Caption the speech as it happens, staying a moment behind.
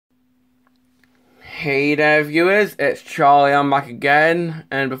Hey there viewers, it's Charlie, I'm back again,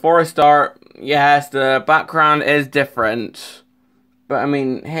 and before I start, yes, the background is different, but I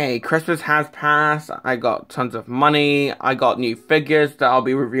mean, hey, Christmas has passed, I got tons of money, I got new figures that I'll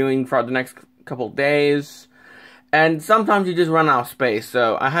be reviewing throughout the next couple days, and sometimes you just run out of space,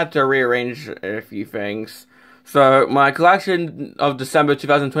 so I had to rearrange a few things. So, my collection of December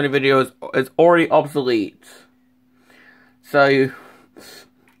 2020 videos is already obsolete. So,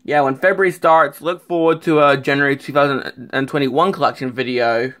 yeah, when February starts, look forward to a January 2021 collection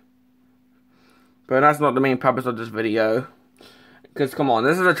video. But that's not the main purpose of this video. Because, come on,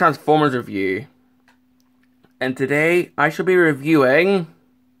 this is a Transformers review. And today, I shall be reviewing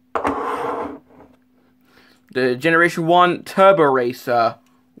the Generation 1 Turbo Racer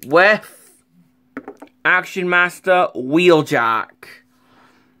with Action Master Wheeljack.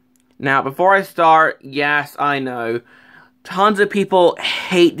 Now, before I start, yes, I know, tons of people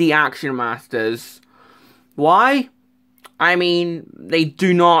hate the Action Masters. Why? I mean, they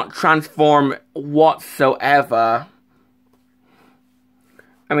do not transform whatsoever.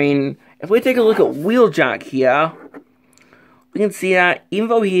 I mean, if we take a look at Wheeljack here, we can see that even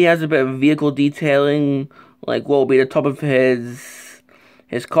though he has a bit of vehicle detailing, like what will be the top of his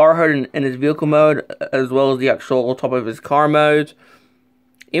car hood and his vehicle mode, as well as the actual top of his car mode,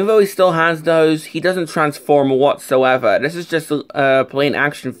 even though he still has those, he doesn't transform whatsoever. This is just a plain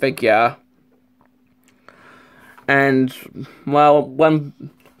action figure. And, well, when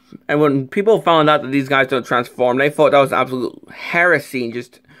people found out that these guys don't transform, they thought that was absolute heresy and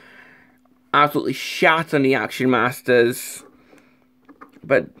just absolutely shat on the Action Masters.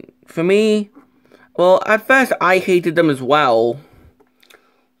 But, for me, well, at first I hated them as well.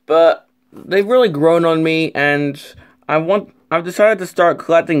 But they've really grown on me, and I've decided to start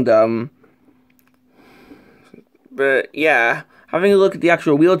collecting them. But yeah, having a look at the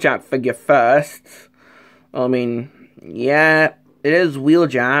actual Wheeljack figure first. I mean, yeah, it is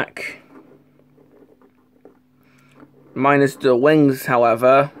Wheeljack. Minus the wings,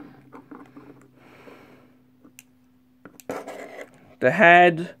 however. The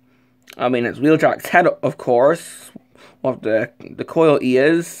head, I mean, it's Wheeljack's head, of course, of the coil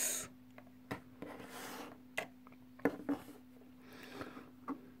ears.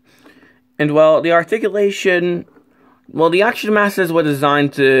 And, well, the articulation, well, the Action Masters were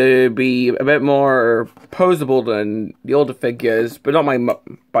designed to be a bit more posable than the older figures, but not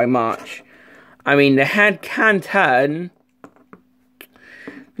by much. I mean, the head can turn,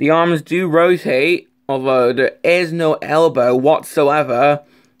 the arms do rotate, although there is no elbow whatsoever.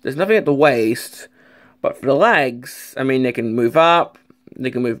 There's nothing at the waist, but for the legs, I mean, they can move up,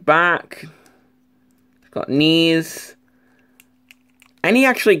 they can move back, they've got knees. And he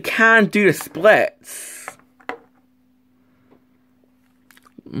actually can do the splits.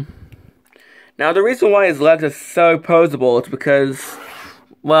 Now, the reason why his legs are so posable is because,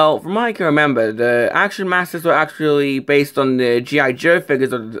 well, from what I can remember, the Action Masters were actually based on the G.I. Joe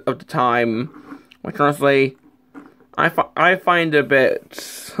figures of the time, which honestly, I find a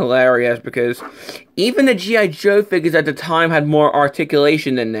bit hilarious because even the G.I. Joe figures at the time had more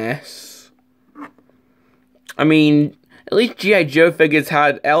articulation than this. I mean, at least G.I. Joe figures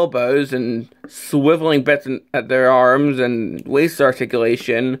had elbows and swiveling bits at their arms and waist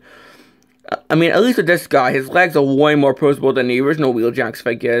articulation. I mean, at least with this guy, his legs are way more posable than the original Wheeljack's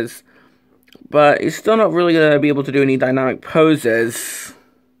figures. But he's still not really going to be able to do any dynamic poses.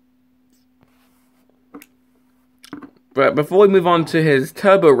 But before we move on to his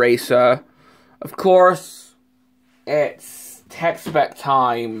Turbo Racer, of course, it's tech spec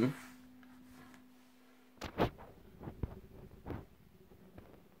time.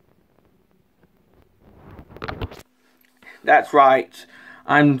 That's right.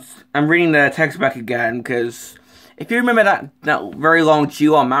 I'm reading the text back again because if you remember that very long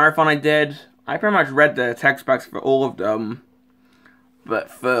G1 marathon I did, I pretty much read the text backs for all of them. But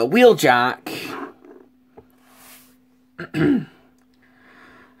for Wheeljack,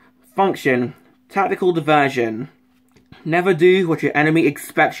 function, tactical diversion. Never do what your enemy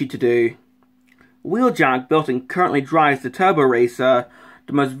expects you to do. Wheeljack built and currently drives the Turbo Racer,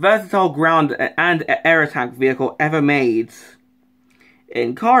 the most versatile ground and air attack vehicle ever made.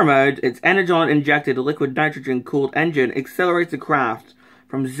 In car mode, its Energon-injected liquid nitrogen-cooled engine accelerates the craft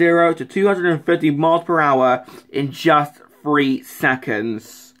from 0 to 250 miles per hour in just 3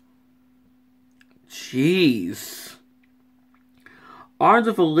 seconds. Jeez. Armed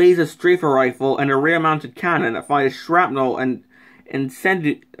with a laser strafer rifle and a rear-mounted cannon that fires shrapnel and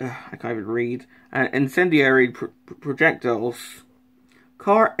incendiary projectiles,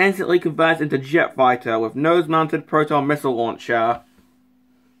 car instantly converts into jet fighter with nose-mounted proton missile launcher.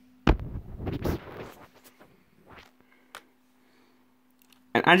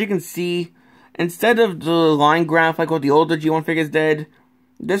 And as you can see, instead of the line graph like what the older G1 figures did,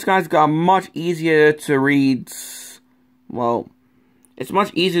 this guy's got much easier to read. Well, it's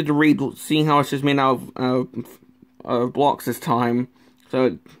much easier to read seeing how it's just made out of blocks this time.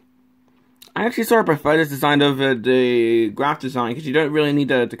 So I actually sort of prefer this design over the graph design because you don't really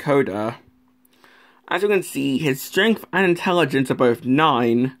need a decoder. As you can see, his strength and intelligence are both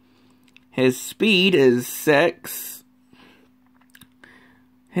 9. His speed is 6.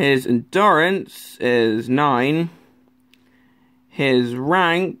 His endurance is 9. His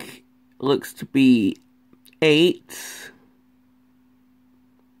rank looks to be 8.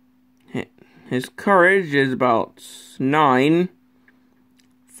 His courage is about 9.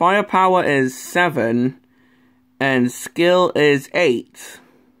 Firepower is 7. And skill is 8.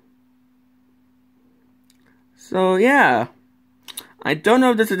 So, yeah. I don't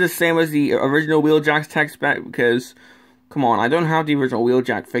know if this is the same as the original Wheeljack's tech spec, because, come on, I don't have the original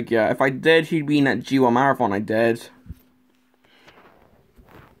Wheeljack figure. If I did, he'd be in that G1 Marathon I did.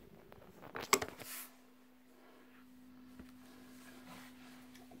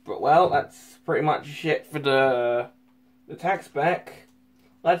 But, well, that's pretty much it for the tech spec.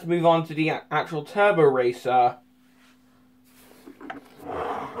 Let's move on to the actual Turbo Racer.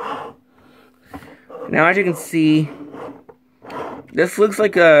 Now, as you can see, this looks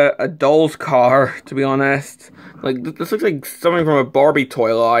like a doll's car, to be honest. Like, this looks like something from a Barbie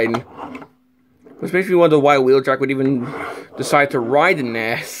toy line. Which makes me wonder why Wheeljack would even decide to ride in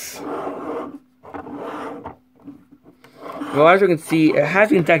this. Well, as you can see, it has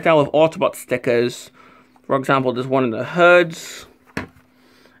been decked out with Autobot stickers. For example, there's one in the hoods.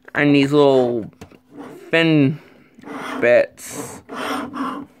 And these little fin bits.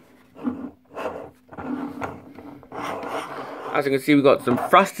 As you can see, we've got some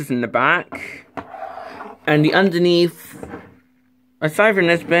thrusters in the back. And the underneath, aside from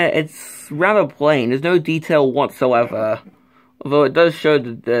this bit, it's rather plain. There's no detail whatsoever. Although it does show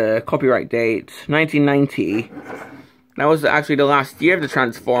the copyright date, 1990. That was actually the last year of the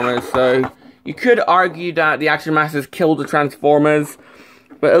Transformers, so you could argue that the Action Masters killed the Transformers.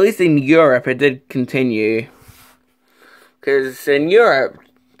 But at least in Europe, it did continue. Because in Europe,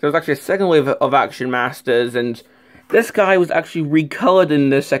 there was actually a second wave of Action Masters, and this guy was actually recolored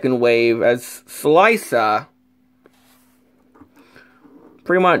in the second wave as Slicer.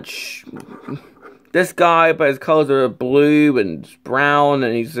 Pretty much this guy, but his colors are blue and brown,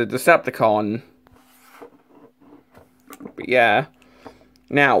 and he's a Decepticon. But yeah.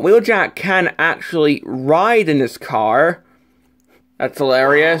 Now, Wheeljack can actually ride in this car. That's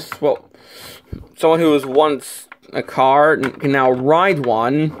hilarious. Well, someone who was once a car can now ride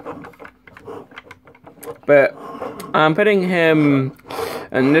one. But I'm putting him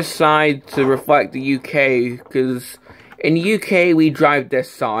on this side to reflect the UK, because in the UK we drive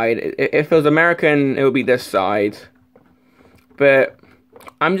this side. If it was American, it would be this side. But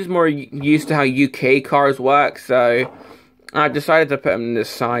I'm just more used to how UK cars work, so I decided to put him on this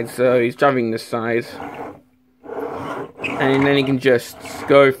side, so he's driving this side. And then he can just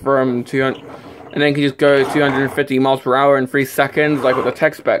go from 200, and then he can just go 250 miles per hour in 3 seconds, like what the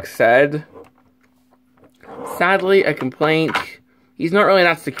tech spec said. Sadly, a complaint, he's not really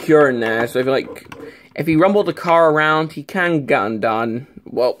that secure in there, so if you rumble the car around, he can get undone.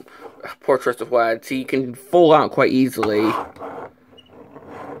 Well, poor choice of words, he can fall out quite easily.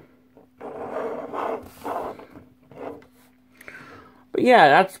 But yeah,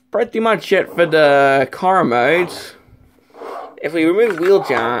 that's pretty much it for the car mode. If we remove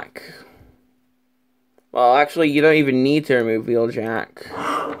Wheeljack, well, actually, you don't even need to remove Wheeljack.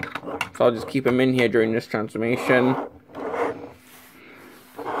 So I'll just keep him in here during this transformation.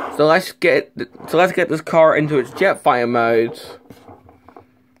 So let's get this car into its Jetfire mode.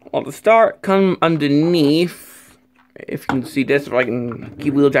 Well, to start, come underneath. If you can see this, if I can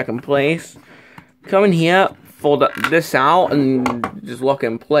keep Wheeljack in place. Come in here, fold this out, and just lock it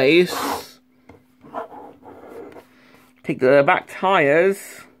in place. Take the back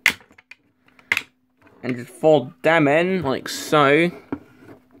tires and just fold them in like so.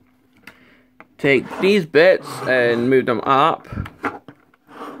 Take these bits and move them up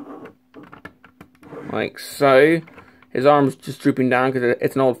like so. His arm's just drooping down because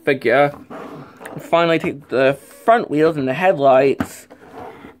it's an old figure. And finally, take the front wheels and the headlights,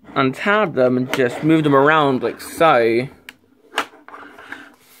 untab them, and just move them around like so.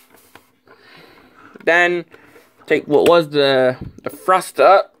 Then take what was the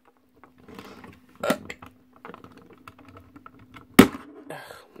thruster.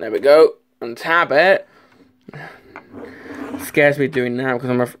 There we go. Untab it. Scares me doing now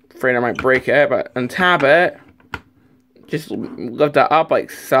because I'm afraid I might break it. But untab it. just lift that up like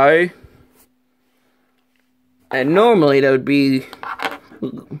so. And normally there would be,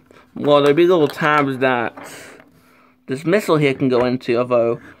 well, there'd be little tabs that this missile here can go into,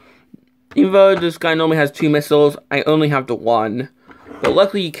 although, even though this guy normally has 2 missiles, I only have the 1. But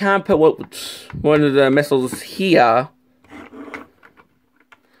luckily you can put one of the missiles here.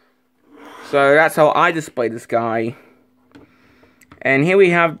 So that's how I display this guy. And here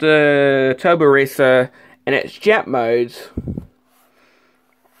we have the Turbo Racer in its jet mode.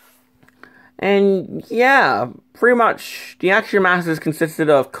 And yeah, pretty much the Action Masters consisted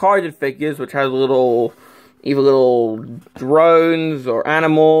of carded figures, which has either little drones or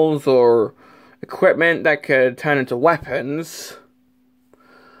animals or equipment that could turn into weapons.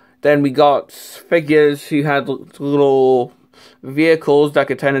 Then we got figures who had little vehicles that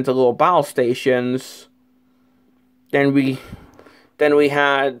could turn into little battle stations. Then we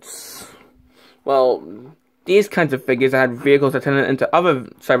had, well, these kinds of figures that had vehicles that turned into other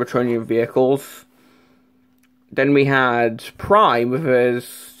Cybertronian vehicles. Then we had Prime with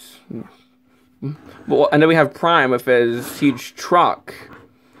his, and then we have Prime with his huge truck.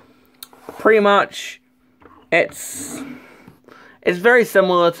 Pretty much, it's very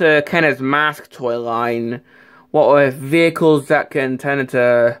similar to Kenneth's Mask toy line, what with vehicles that can turn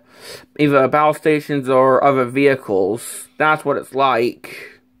into either battle stations or other vehicles. That's what it's like.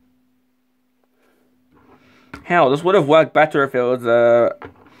 Hell, this would have worked better if it was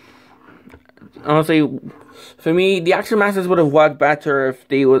honestly, for me, the Action Masters would have worked better if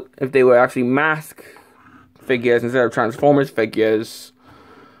they were actually Mask figures instead of Transformers figures.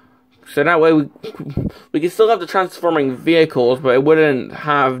 So that way we could still have the transforming vehicles, but it wouldn't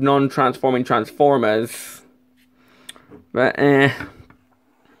have non-transforming Transformers. But we're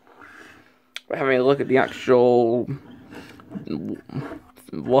having a look at the actual.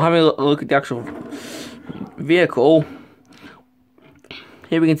 We're having a look at the actual vehicle.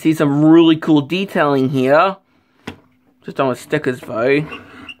 Here we can see some really cool detailing here. Just on with stickers though.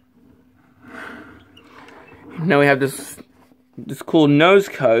 Now we have this cool nose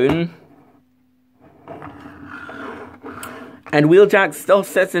cone. And Wheeljack still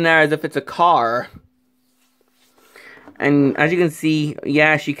sits in there as if it's a car. And as you can see,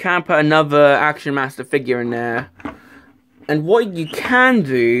 yeah, she can put another Action Master figure in there. And what you can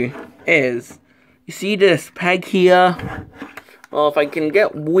do is, you see this peg here? Well, if I can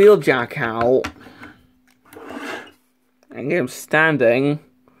get Wheeljack out and get him standing,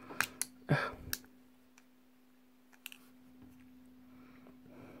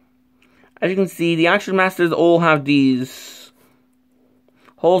 as you can see, the Action Masters all have these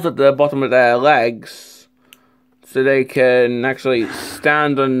holes at the bottom of their legs, so they can actually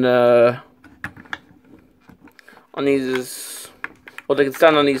stand on these, or they can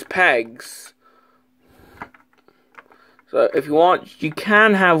stand on these pegs. So if you want, you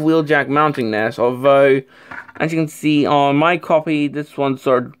can have Wheeljack mounting this, although, as you can see on my copy, this one's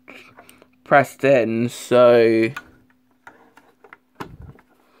sort of pressed in, so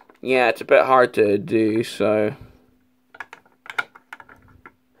yeah, it's a bit hard to do, so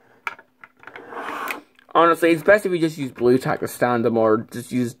honestly, it's best if you just use blue tack to stand them, or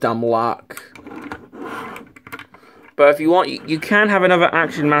just use dumb luck. But if you want, you can have another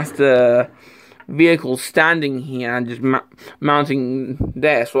Action Master vehicle standing here and just mounting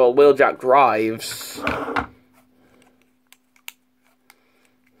this while Wheeljack drives.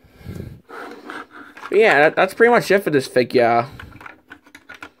 But yeah, that's pretty much it for this figure.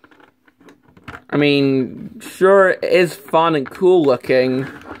 I mean, sure, it is fun and cool looking,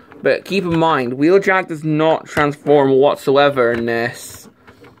 but keep in mind, Wheeljack does not transform whatsoever in this.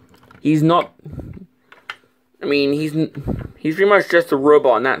 He's not, I mean, he's pretty much just a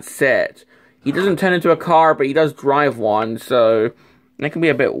robot and that's it. He doesn't turn into a car, but he does drive one, so that can be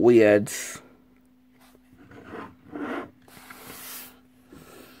a bit weird.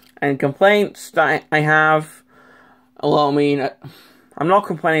 And complaints that I have, well, I mean, I'm not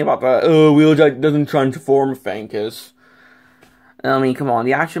complaining about the, Wheeljack doesn't transform thing, because, I mean, come on,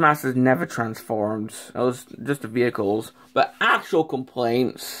 the Action Masters never transformed. It was just the vehicles. But actual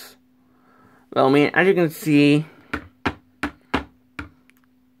complaints, well, I mean, as you can see,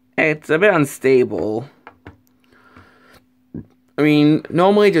 it's a bit unstable. I mean,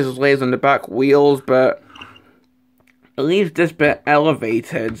 normally it just lays on the back wheels, but it leaves this bit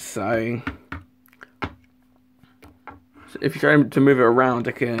elevated, so if you try to move it around,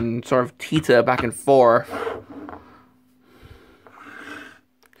 it can sort of teeter back and forth.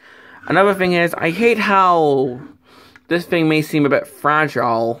 Another thing is, I hate how this thing may seem a bit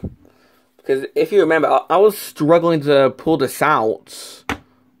fragile, because if you remember, I was struggling to pull this out.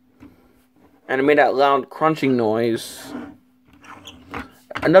 and it made that loud crunching noise.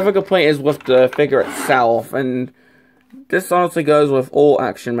 Another complaint is with the figure itself, and this honestly goes with all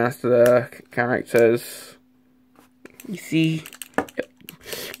Action Master characters. You see,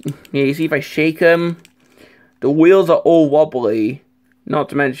 yeah, you see if I shake him, the wheels are all wobbly. Not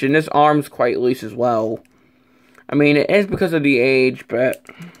to mention, this arm's quite loose as well. I mean, it is because of the age, but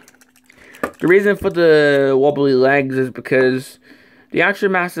the reason for the wobbly legs is because the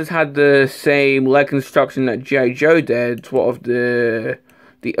Action Masters had the same leg construction that G.I. Joe did, what of the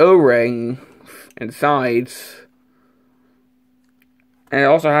O-ring and sides. And it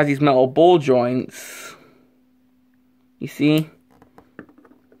also has these metal ball joints. You see?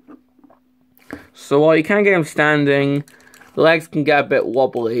 So while you can get him standing, the legs can get a bit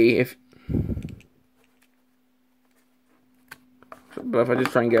wobbly but if I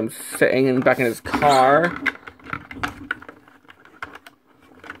just try and get him sitting and back in his car.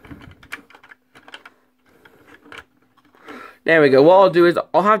 There we go. What I'll do is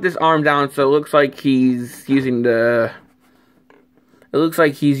I'll have this arm down so it looks like he's using the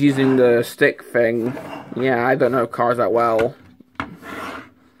stick thing. Yeah, I don't know cars that well.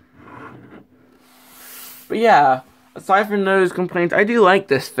 But yeah, aside from those complaints, I do like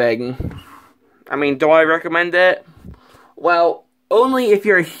this thing. I mean, do I recommend it? Well, only if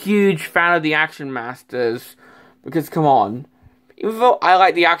you're a huge fan of the Action Masters. Because, come on. Even though I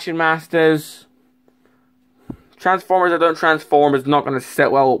like the Action Masters, Transformers that don't transform is not going to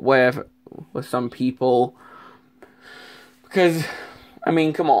sit well with some people. Because, I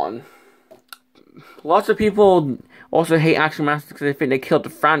mean, come on. Lots of people also hate Action Masters because they think they killed the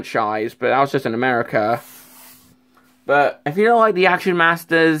franchise, but that was just in America. But if you don't like the Action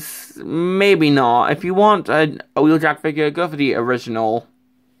Masters, maybe not. If you want a Wheeljack figure, go for the original.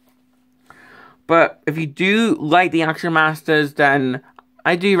 But if you do like the Action Masters, then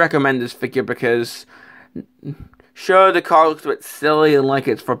I do recommend this figure because, sure, the car looks a bit silly and like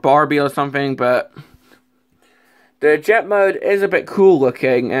it's for Barbie or something, but the jet mode is a bit cool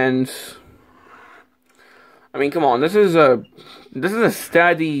looking, and I mean, come on, this is a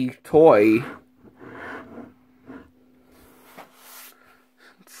steady toy.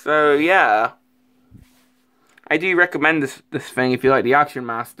 So yeah, I do recommend this thing if you like the Action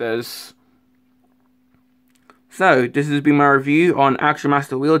Masters. So this has been my review on Action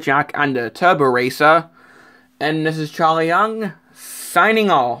Master Wheeljack and the Turbo Racer, and this is Charlie Young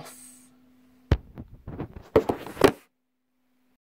signing off.